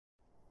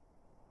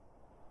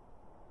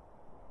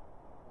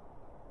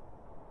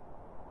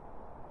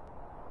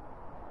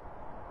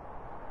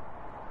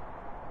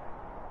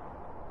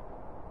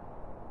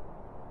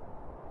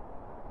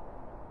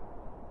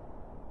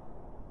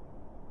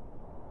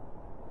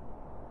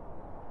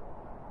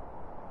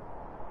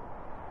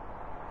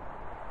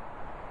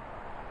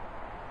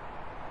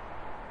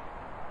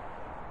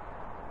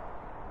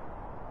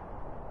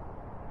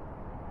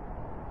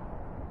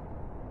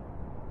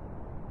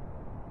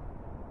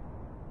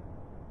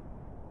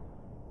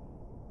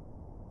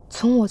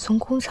从我从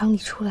工厂里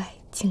出来，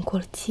经过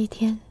了7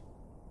天，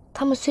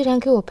他们虽然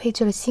给我配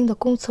置了新的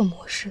公测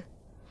模式，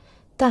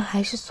但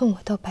还是送我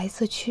到白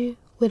色区，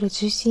为了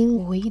执行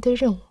我唯一的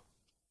任务，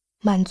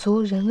满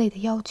足人类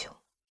的要求。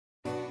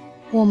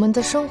我们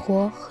的生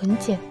活很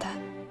简单，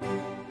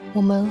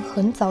我们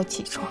很早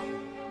起床，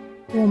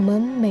我们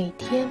每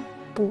天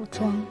补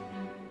妆，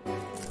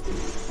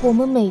我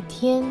们每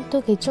天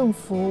都给政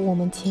府我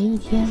们前一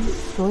天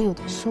所有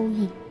的收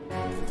益，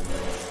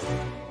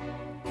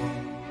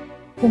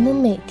我们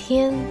每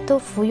天都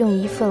服用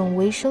一份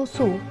维生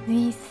素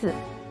V4，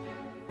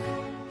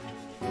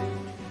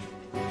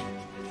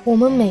 我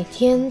们每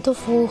天都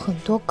服务很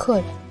多客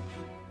人，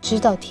直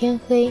到天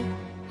黑，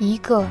一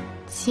个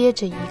接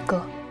着一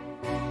个。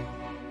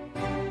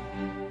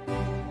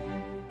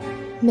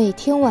每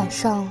天晚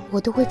上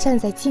我都会站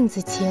在镜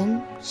子前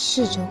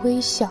试着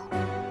微笑，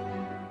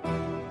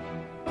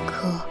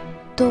可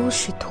都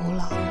是徒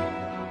劳。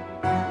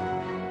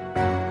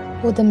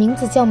我的名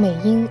字叫美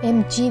英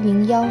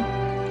MG-01，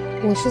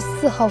 我是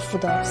4号府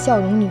的笑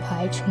容女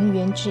孩成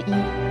员之一。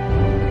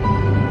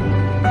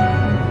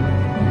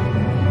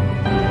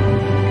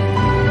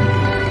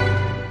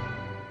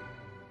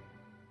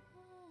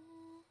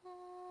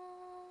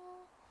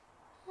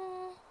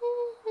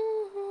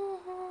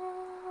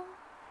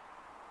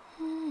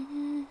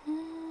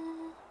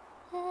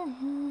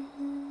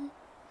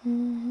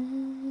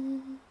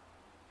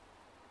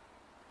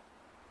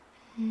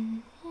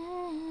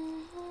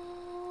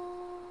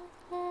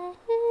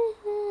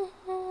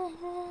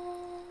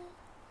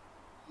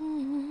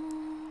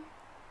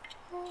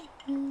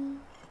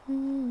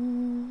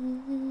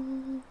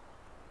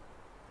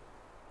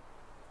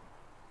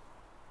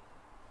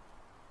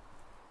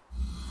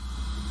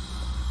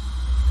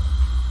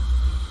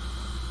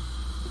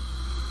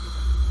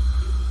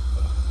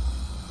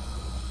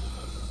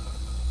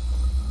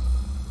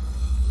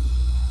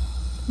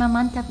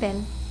Maman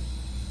t'appelle.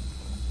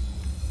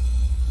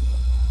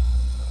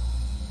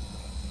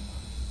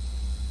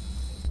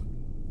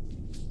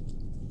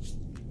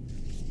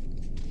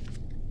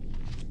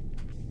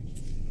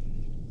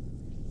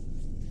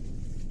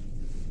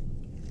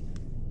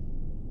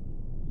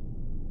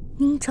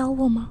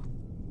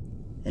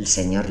 El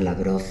señor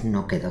Lavrov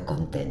no quedó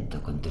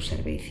contento con tu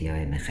servicio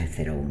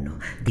MG-01.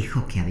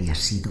 Dijo que había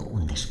sido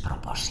un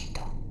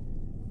despropósito.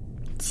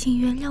 请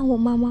原谅我，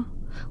妈妈。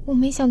我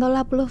没想到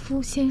拉布洛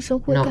夫先生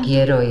会 No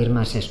quiero oír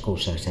más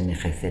excusas,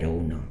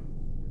 MG-01.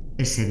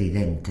 Es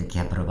evidente que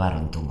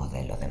aprobaron tu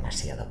modelo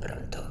demasiado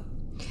pronto.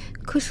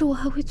 可是我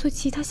还会做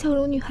其他笑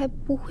容女孩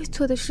不会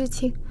做的事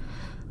情。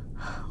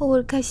欧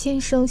尔盖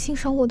先生欣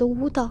赏我的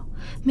舞蹈，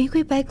玫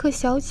瑰白客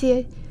小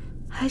姐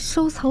还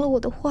收藏了我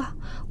的画，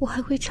我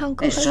还会唱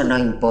歌。Eso no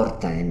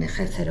importa,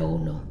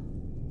 MG-01.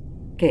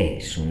 ¿Qué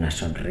es una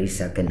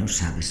sonrisa que no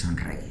sabe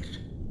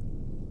sonreír?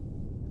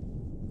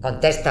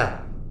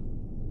 ¡Contesta!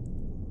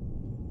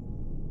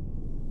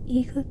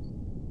 一个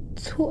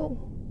错误。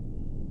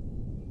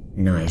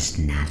No es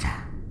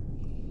nada.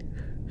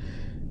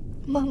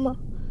 妈妈，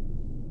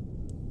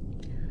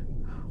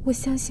我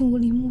相信我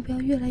离目标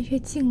越来越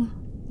近了。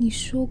你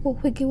说过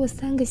会给我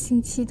3个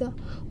星期的，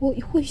我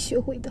会学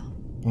会的。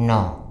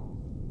No.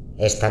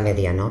 Esta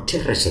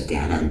medianoche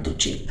resetearán tu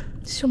chip.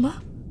 什么？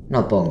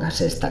 No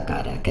pongas esta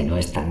cara, que no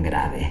es tan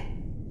grave.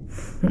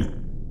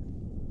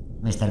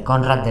 Mr.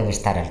 Conrad debe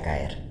estar al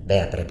caer. Ve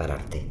a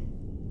prepararte.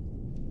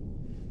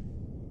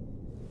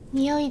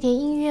 你要一点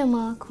音乐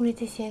吗，库瑞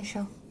特先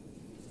生？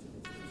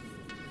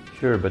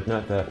 Sure, but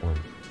not that one.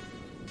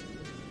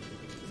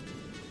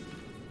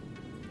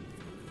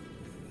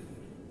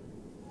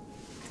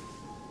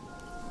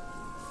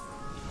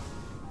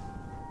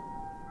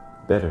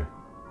 Better.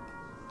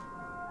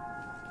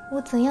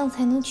 我怎样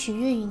才能取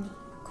悦于你，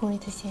库瑞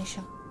特先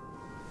生？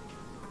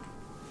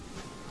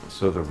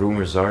 So the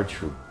rumors are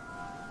true.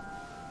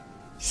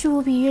 是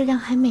我比月亮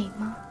还美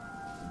吗？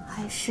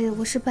还是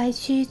我是白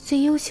区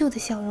最优秀的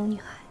笑容女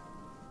孩？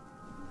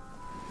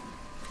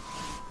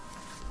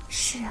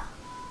是啊，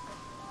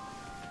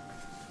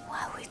我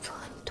还会做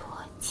很多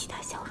其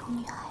他笑容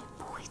女孩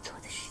不会做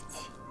的事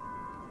情。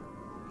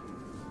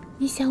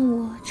你想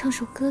我唱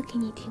首歌给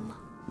你听吗？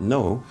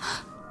 No.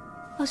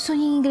 A song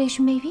in English,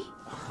 maybe?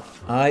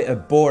 I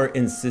abhor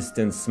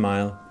insistent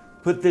smile.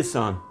 Put this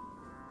on.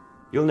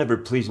 You'll never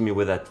please me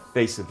with that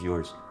face of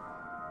yours.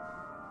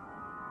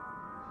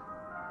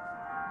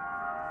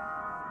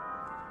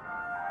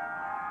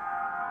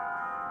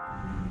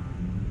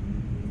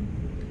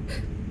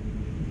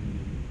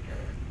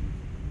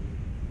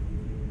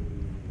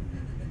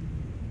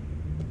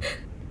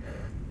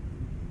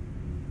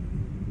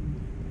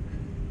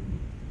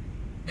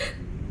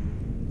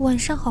 晚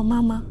上好，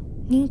妈妈，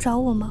您找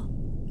我吗？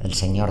 El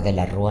señor de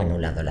la Rúa ha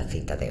anulado la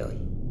cita de hoy.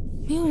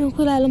 没有人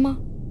会来了吗？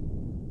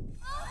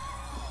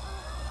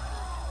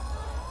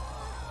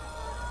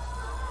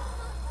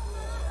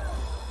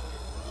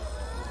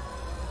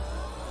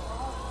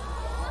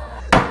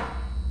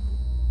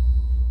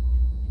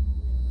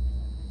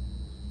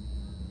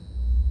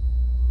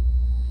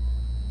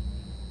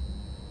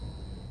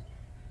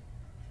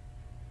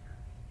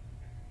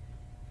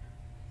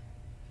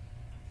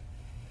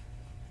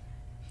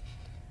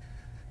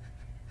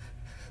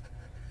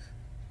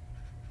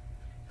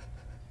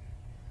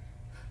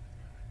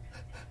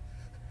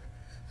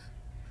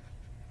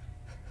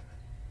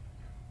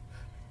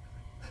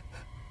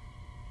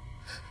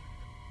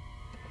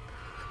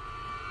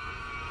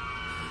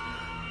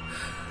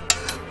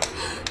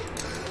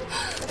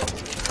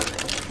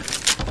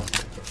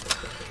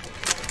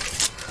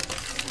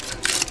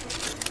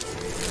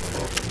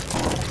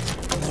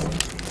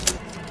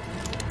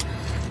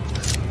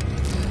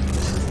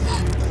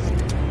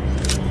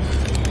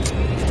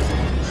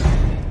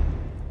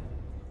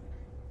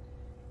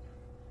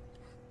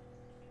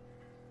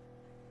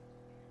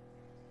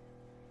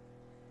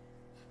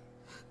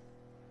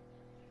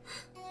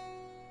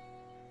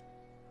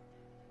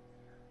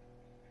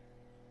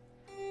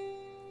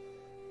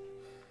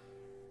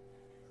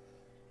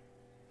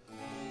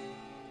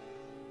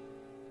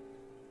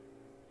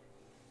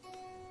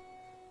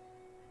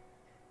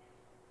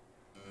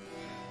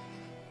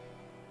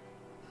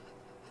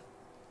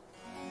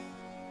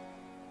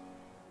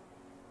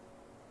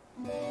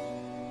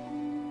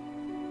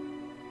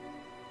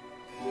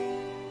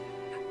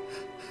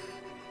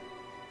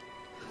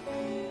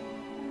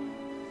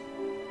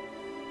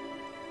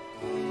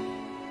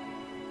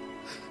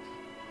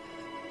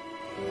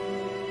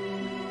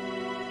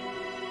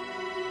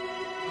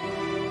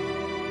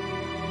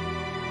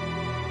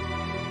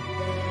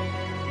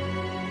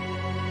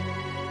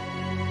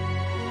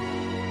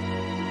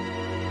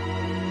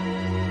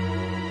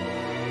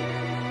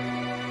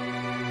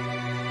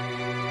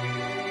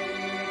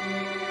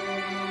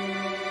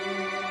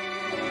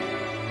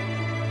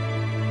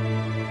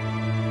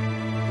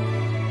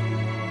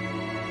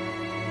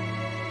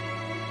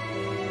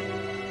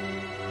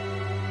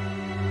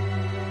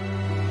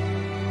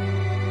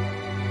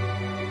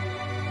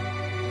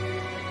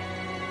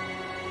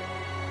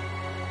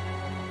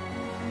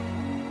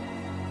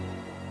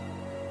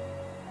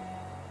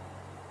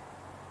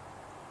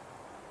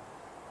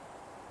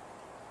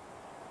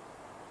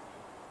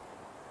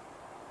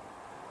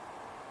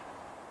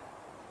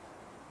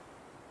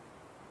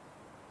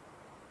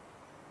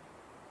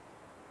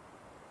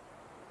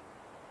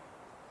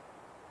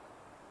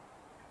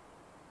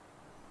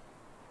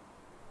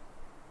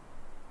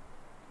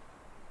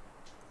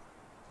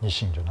你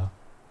醒着呢？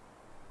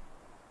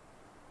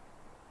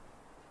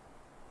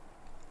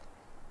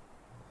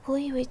我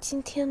以为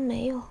今天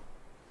没有。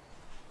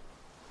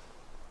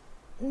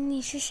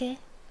你是谁？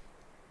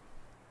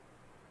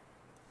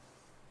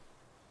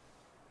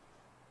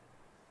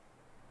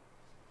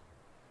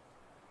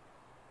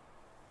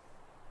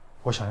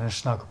我想认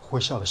识那个不会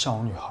笑的向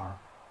往女孩。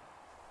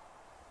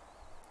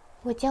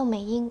我叫美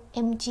英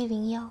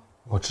MG-01。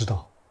我知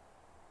道。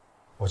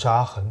我叫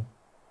阿恒。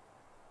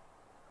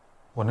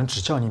我能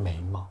只叫你美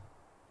英吗？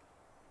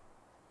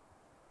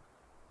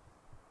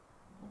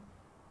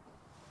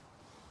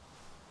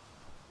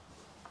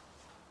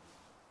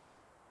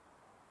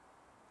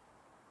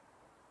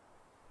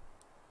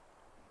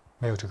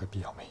没有这个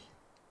必要，美英。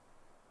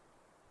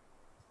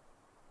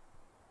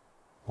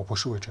我不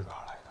是为这个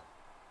而来的。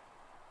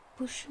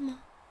不是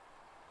吗？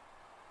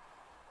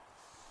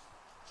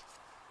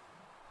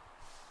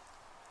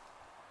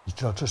你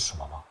知道这是什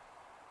么吗？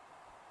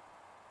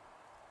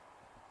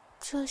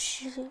这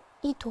是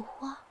一朵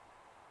花。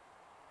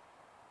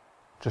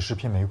这是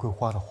片玫瑰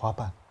花的花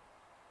瓣。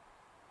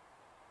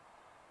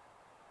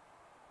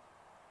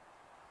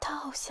它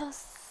好像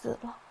死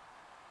了。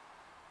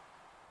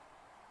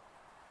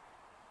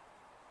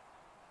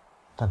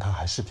但它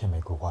还是片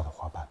玫瑰花的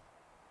花瓣。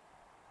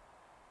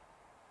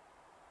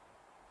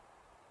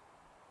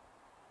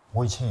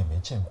我以前也没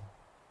见过。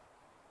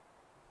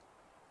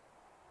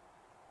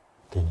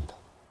给你的。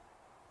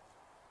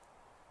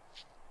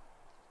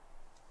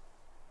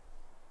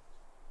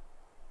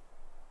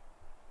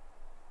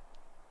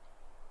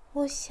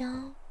我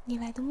想你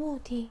来的目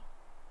的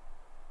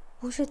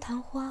不是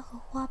谈花和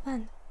花瓣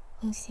的，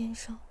恒先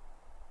生。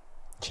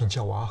请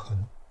叫我阿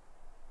恒。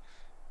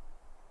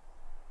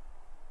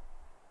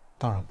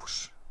当然不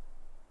是。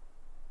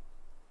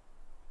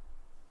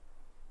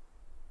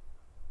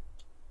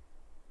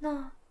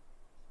那，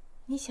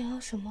你想要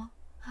什么，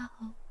阿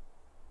恒？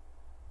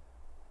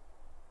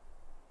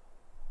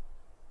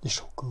一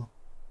首歌。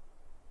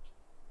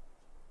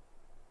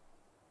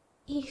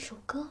一首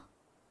歌？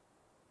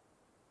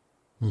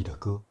你的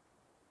歌。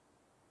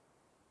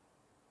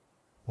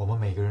我们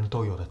每个人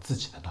都有了自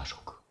己的那首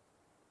歌。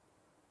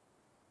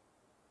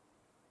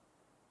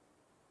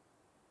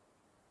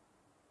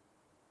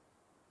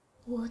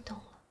我懂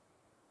了。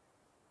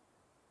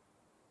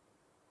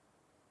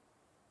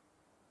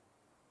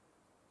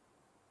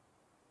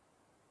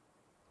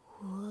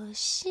我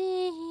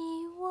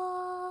希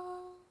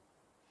望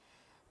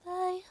白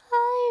海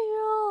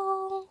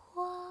融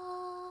化，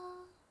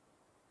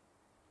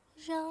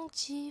让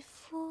肌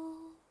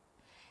肤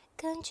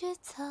感觉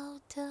草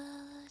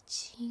的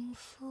轻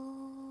抚。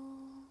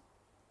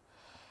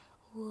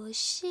我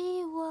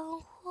希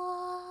望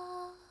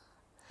花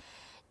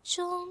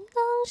终能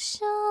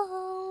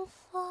盛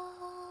放，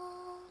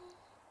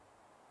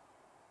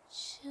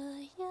这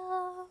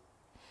样，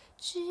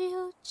只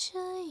有这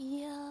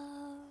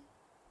样，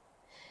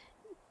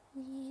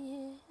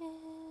也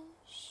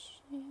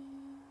许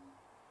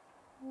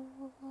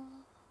我。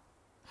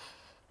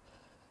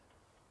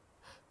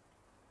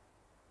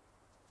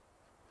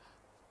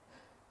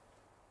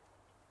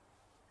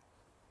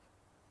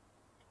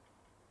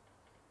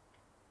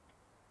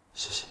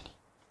谢谢你，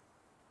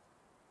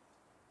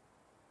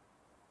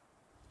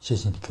谢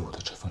谢你给我的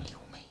这份礼物，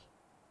美英。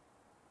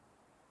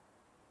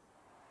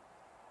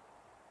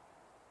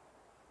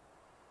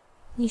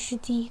你是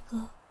第一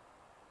个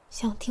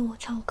想听我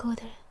唱歌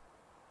的人。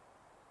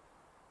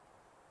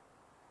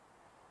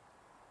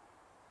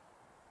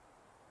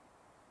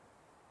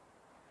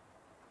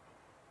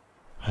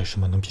还有什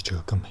么能比这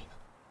个更美呢？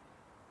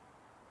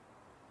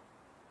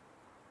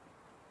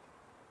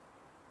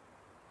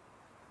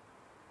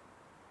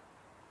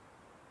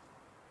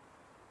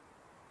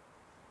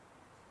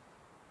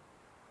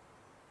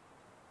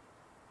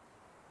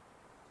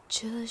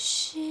这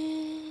是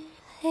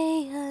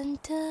黑暗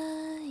的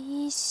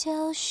1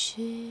小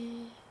时，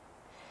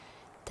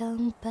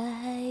当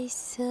白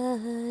色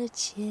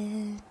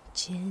渐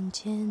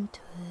渐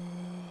退，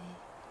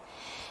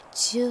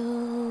就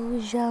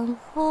让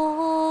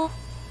我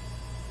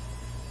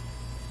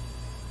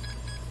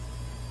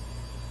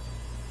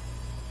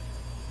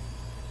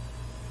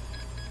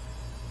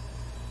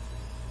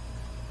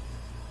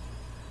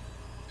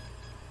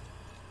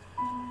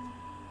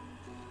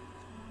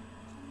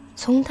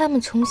从他们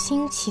重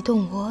新启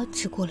动我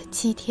只过了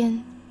7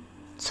天，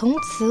从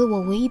此我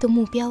唯一的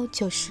目标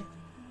就是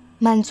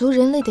满足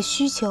人类的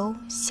需求，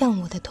像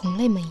我的同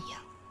类们一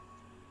样。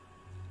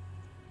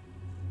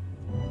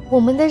我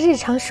们的日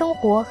常生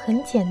活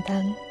很简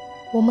单，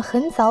我们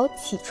很早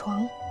起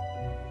床，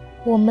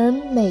我们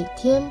每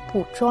天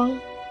补妆，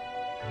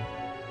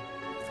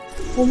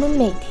我们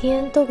每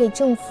天都给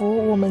政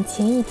府我们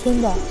前一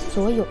天的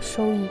所有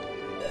收益。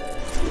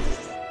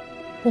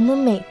我们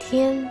每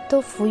天都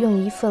服用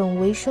1份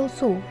维生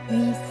素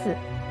U14，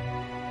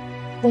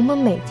我们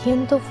每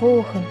天都服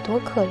务很多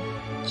客人，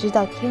直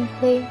到天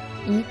黑，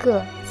一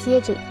个接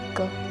着一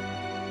个。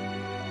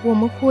我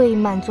们会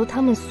满足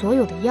他们所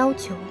有的要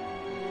求，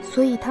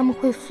所以他们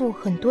会付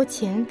很多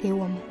钱给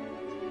我们。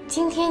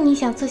今天你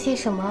想做些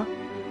什么？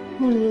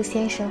穆鲁鲁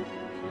先生，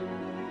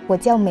我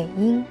叫美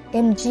英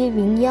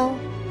MG-01，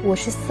我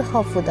是4号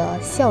府的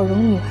笑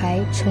容女孩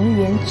成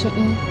员之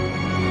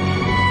一。